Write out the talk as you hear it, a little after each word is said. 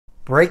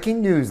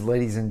Breaking news,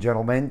 ladies and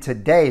gentlemen.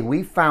 Today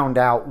we found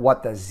out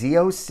what the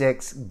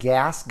Z06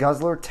 gas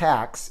guzzler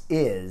tax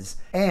is,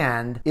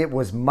 and it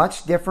was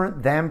much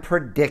different than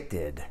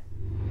predicted.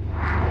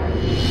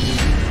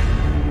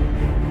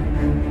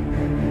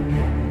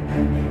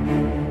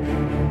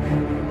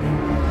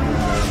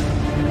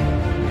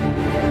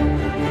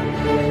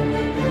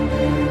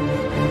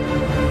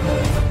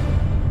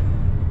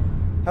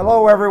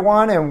 Hello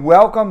everyone and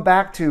welcome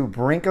back to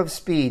Brink of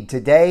Speed.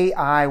 Today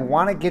I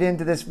want to get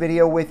into this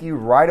video with you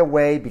right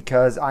away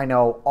because I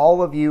know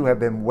all of you have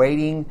been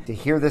waiting to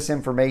hear this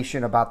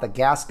information about the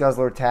gas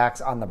guzzler tax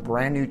on the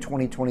brand new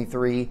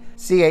 2023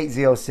 C8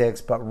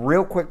 Z06. But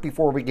real quick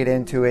before we get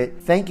into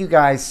it, thank you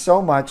guys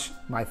so much.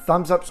 My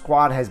thumbs up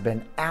squad has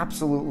been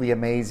absolutely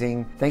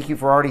amazing. Thank you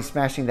for already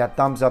smashing that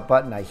thumbs up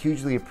button. I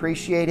hugely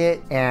appreciate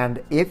it.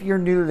 And if you're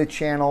new to the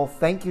channel,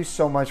 thank you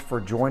so much for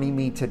joining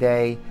me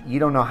today. You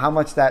don't know how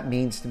much that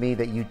means to me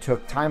that you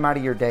took time out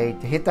of your day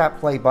to hit that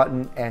play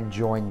button and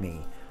join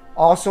me.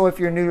 Also, if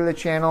you're new to the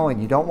channel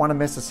and you don't want to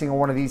miss a single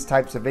one of these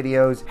types of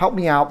videos, help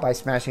me out by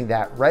smashing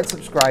that red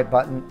subscribe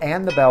button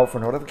and the bell for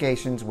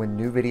notifications when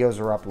new videos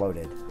are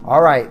uploaded.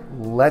 All right,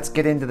 let's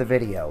get into the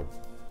video.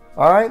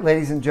 All right,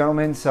 ladies and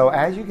gentlemen, so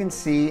as you can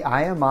see,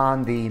 I am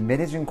on the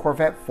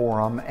Corvette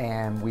forum,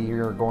 and we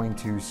are going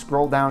to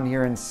scroll down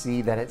here and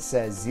see that it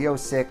says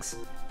Z06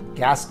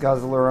 gas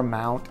guzzler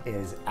amount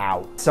is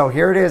out. So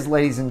here it is,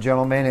 ladies and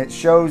gentlemen. It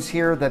shows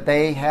here that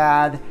they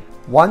had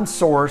one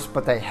source,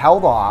 but they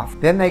held off.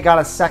 Then they got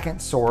a second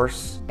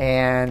source,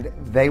 and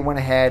they went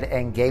ahead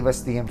and gave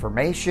us the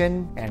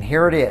information. And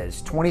here it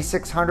is,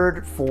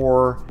 $2,600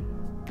 for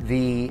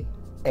the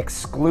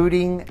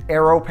excluding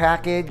aero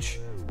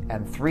package,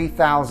 and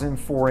 $3,000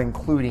 for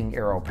including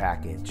aero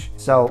package.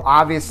 So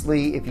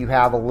obviously, if you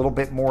have a little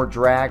bit more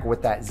drag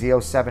with that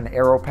Z07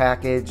 aero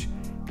package,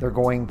 they're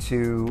going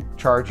to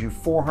charge you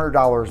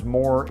 $400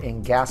 more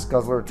in gas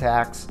guzzler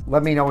tax.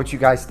 Let me know what you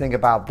guys think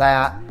about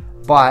that.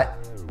 But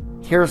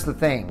here's the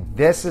thing,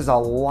 this is a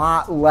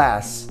lot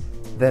less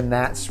than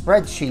that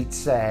spreadsheet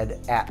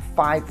said at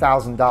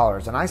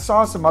 $5,000. And I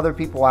saw some other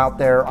people out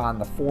there on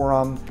the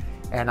forum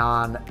and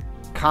on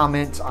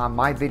comments on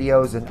my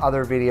videos and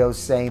other videos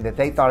saying that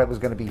they thought it was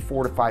going to be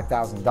 $4,000 to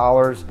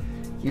 $5,000.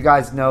 You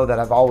guys know that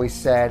I've always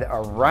said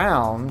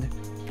around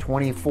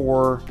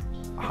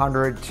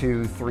 $2,400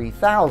 to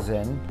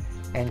 $3,000,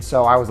 and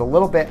so I was a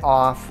little bit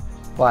off,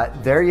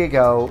 but there you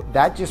go.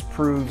 That just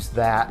proves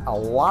that a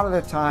lot of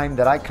the time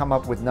that I come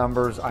up with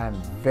numbers, I am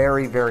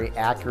very, very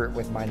accurate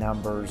with my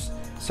numbers.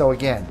 So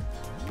again,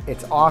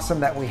 it's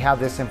awesome that we have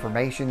this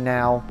information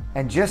now.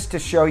 And just to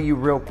show you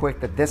real quick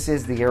that this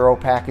is the aero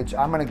package,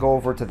 I'm going to go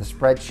over to the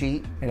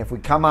spreadsheet. And if we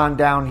come on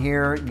down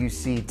here, you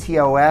see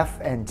TOF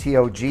and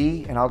TOG,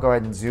 and I'll go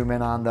ahead and zoom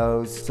in on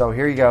those. So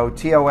here you go.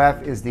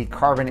 TOF is the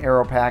carbon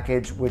aero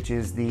package, which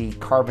is the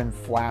carbon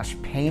flash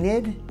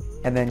painted.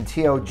 And then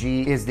TOG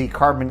is the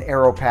carbon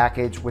aero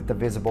package with the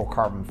visible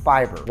carbon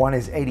fiber. One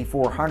is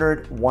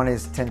 $8,400, one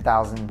is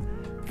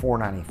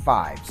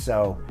 $10,495.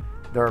 So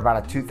they're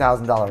about a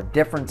 $2,000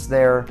 difference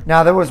there.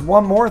 Now, there was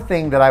one more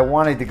thing that I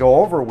wanted to go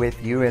over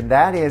with you, and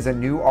that is a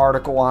new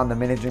article on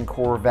the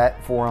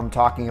Corvette forum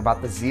talking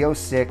about the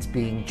Z06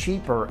 being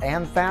cheaper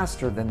and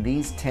faster than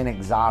these 10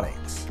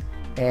 exotics.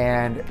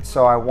 And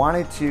so I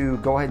wanted to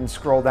go ahead and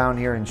scroll down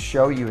here and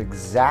show you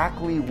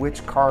exactly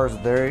which cars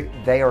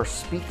they are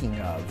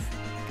speaking of.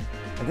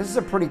 And this is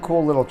a pretty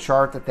cool little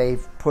chart that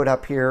they've put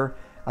up here.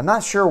 I'm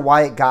not sure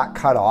why it got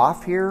cut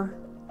off here,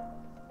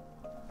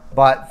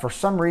 but for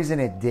some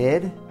reason it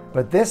did.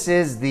 But this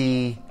is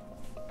the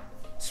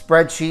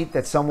spreadsheet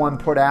that someone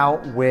put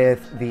out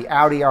with the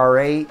Audi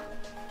R8,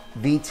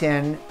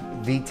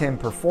 V10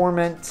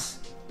 Performance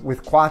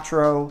with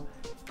Quattro,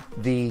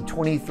 the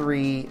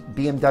 23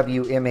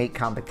 BMW M8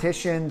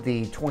 Competition,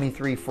 the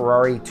 23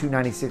 Ferrari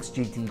 296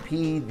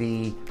 GTP,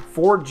 the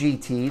Ford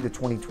GT, the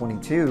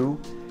 2022,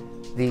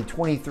 the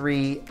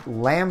 23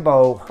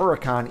 Lambo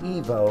Huracan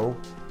Evo,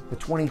 the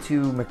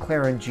 22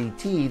 McLaren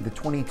GT, the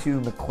 22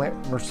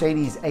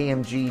 Mercedes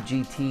AMG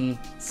GT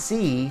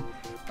C,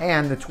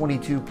 and the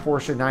 22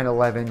 Porsche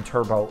 911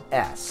 Turbo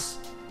S.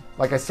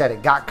 Like I said,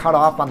 it got cut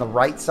off on the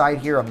right side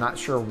here. I'm not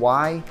sure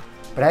why,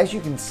 but as you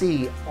can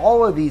see,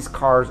 all of these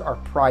cars are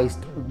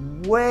priced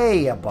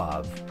way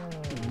above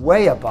the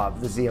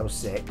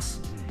Z06.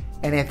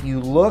 And if you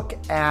look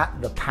at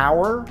the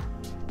power,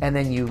 and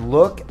then you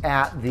look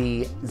at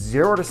the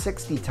 0 to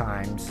 60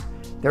 times,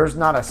 there's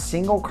not a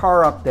single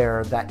car up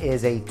there that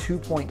is a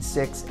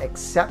 2.6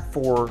 except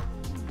for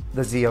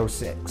the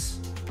Z06.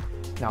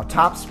 Now,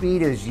 top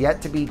speed is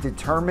yet to be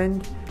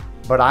determined,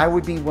 but I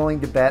would be willing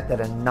to bet that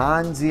a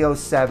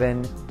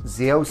non-Z07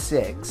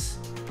 Z06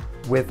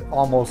 with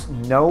almost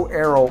no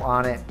aero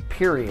on it,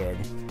 period,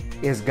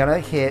 is gonna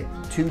hit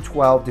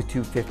 212 to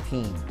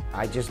 215.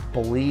 I just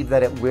believe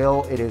that it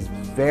will. It is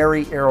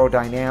very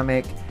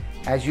aerodynamic.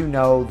 As you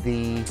know,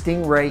 the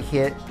Stingray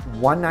hit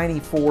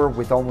 194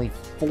 with only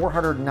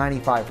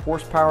 495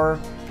 horsepower.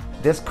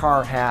 This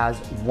car has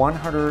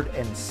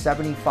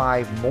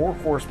 175 more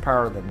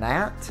horsepower than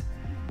that.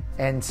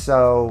 And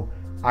so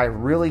I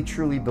really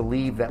truly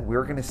believe that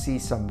we're going to see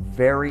some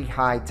very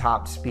high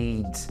top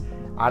speeds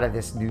out of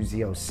this new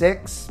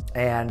Z06.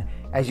 And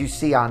as you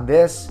see on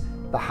this,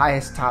 the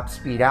highest top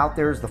speed out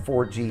there is the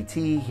Ford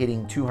GT,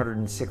 hitting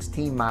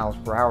 216 miles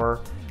per hour,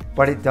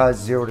 but it does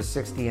 0 to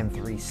 60 in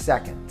 3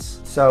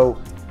 seconds.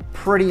 So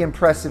pretty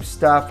impressive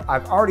stuff.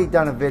 I've already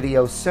done a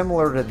video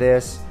similar to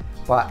this,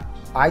 but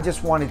I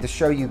just wanted to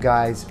show you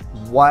guys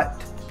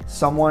what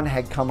someone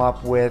had come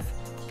up with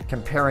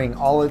comparing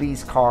all of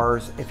these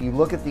cars. If you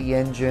look at the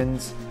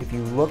engines, if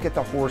you look at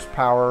the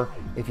horsepower,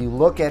 if you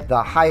look at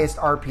the highest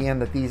RPM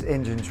that these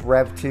engines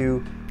rev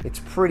to, it's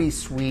pretty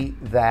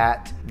sweet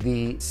that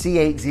the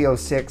C8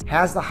 Z06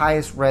 has the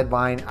highest red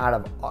line out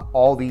of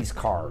all these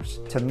cars.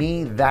 To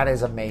me, that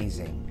is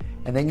amazing.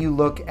 And then you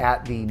look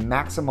at the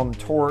maximum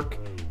torque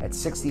at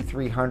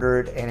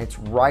 6,300, and it's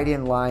right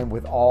in line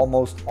with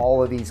almost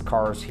all of these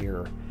cars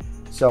here.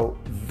 So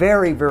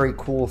very, very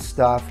cool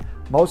stuff.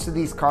 Most of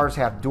these cars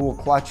have dual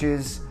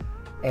clutches,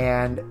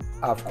 and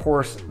of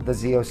course the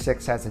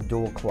Z06 has a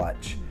dual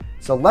clutch.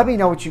 So let me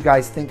know what you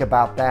guys think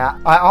about that.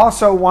 I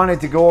also wanted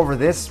to go over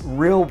this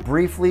real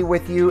briefly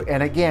with you,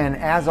 and again,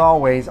 as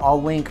always,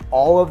 I'll link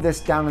all of this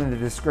down in the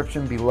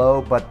description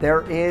below, but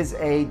there is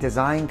a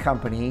design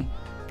company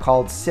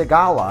called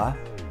Sigala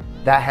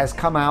that has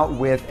come out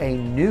with a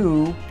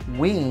new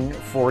wing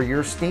for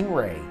your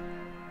Stingray.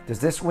 Does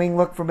this wing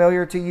look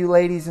familiar to you,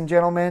 ladies and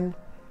gentlemen?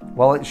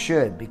 Well, it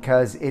should,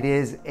 because it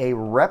is a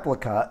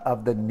replica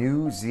of the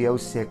new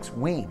Z06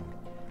 wing.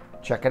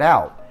 Check it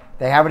out.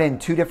 They have it in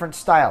 2 different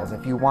styles.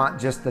 If you want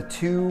just the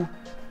 2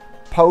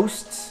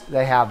 posts,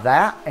 they have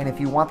that. And if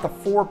you want the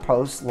 4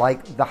 posts,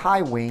 like the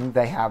high wing,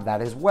 they have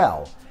that as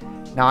well.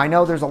 Now, I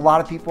know there's a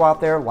lot of people out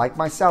there, like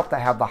myself,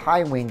 that have the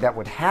high wing that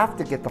would have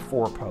to get the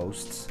 4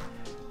 posts,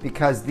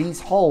 because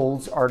these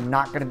holes are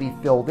not going to be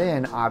filled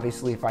in,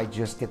 obviously, if I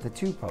just get the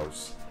 2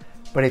 posts.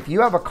 But if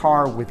you have a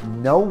car with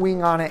no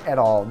wing on it at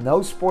all,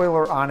 no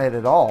spoiler on it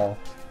at all,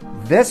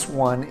 this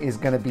one is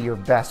going to be your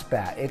best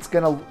bet. It's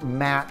going to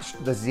match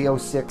the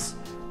Z06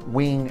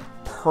 wing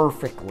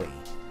perfectly.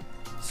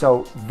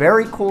 So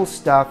very cool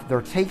stuff.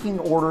 They're taking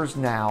orders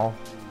now.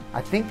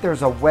 I think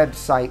there's a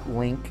website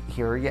link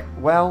here. Yeah,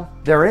 well,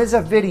 there is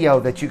a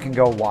video that you can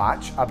go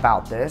watch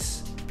about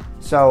this.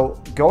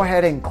 So go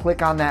ahead and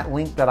click on that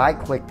link that I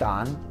clicked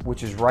on,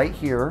 which is right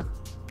here,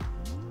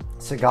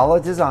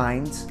 Sigala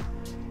Designs,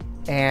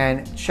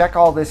 and check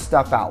all this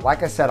stuff out.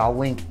 Like I said, I'll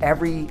link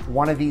every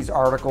one of these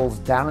articles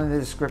down in the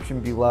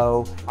description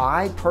below.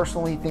 I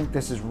personally think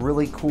this is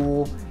really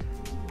cool.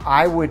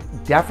 I would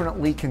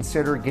definitely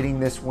consider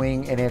getting this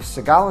wing, and if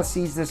Sigala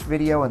sees this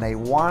video and they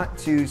want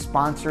to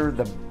sponsor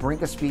the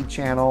Brink of Speed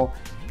channel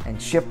and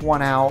ship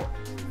one out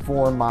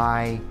for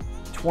my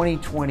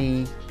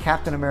 2020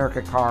 Captain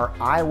America car,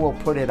 I will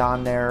put it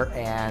on there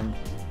and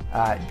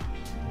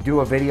do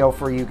a video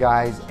for you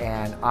guys,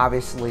 and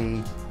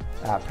obviously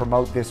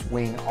promote this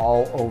wing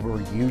all over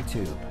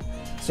YouTube.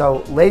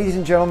 So ladies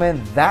and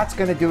gentlemen, that's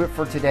going to do it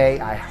for today.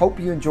 I hope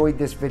you enjoyed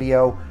this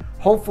video.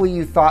 Hopefully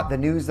you thought the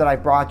news that I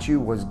brought you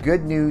was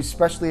good news,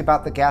 especially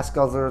about the gas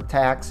guzzler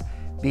tax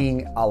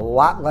being a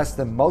lot less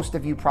than most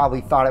of you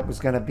probably thought it was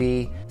going to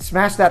be.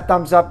 Smash that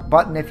thumbs up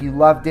button if you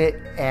loved it,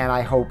 and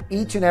I hope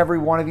each and every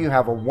one of you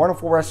have a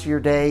wonderful rest of your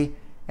day,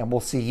 and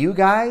we'll see you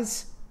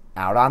guys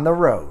out on the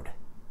road.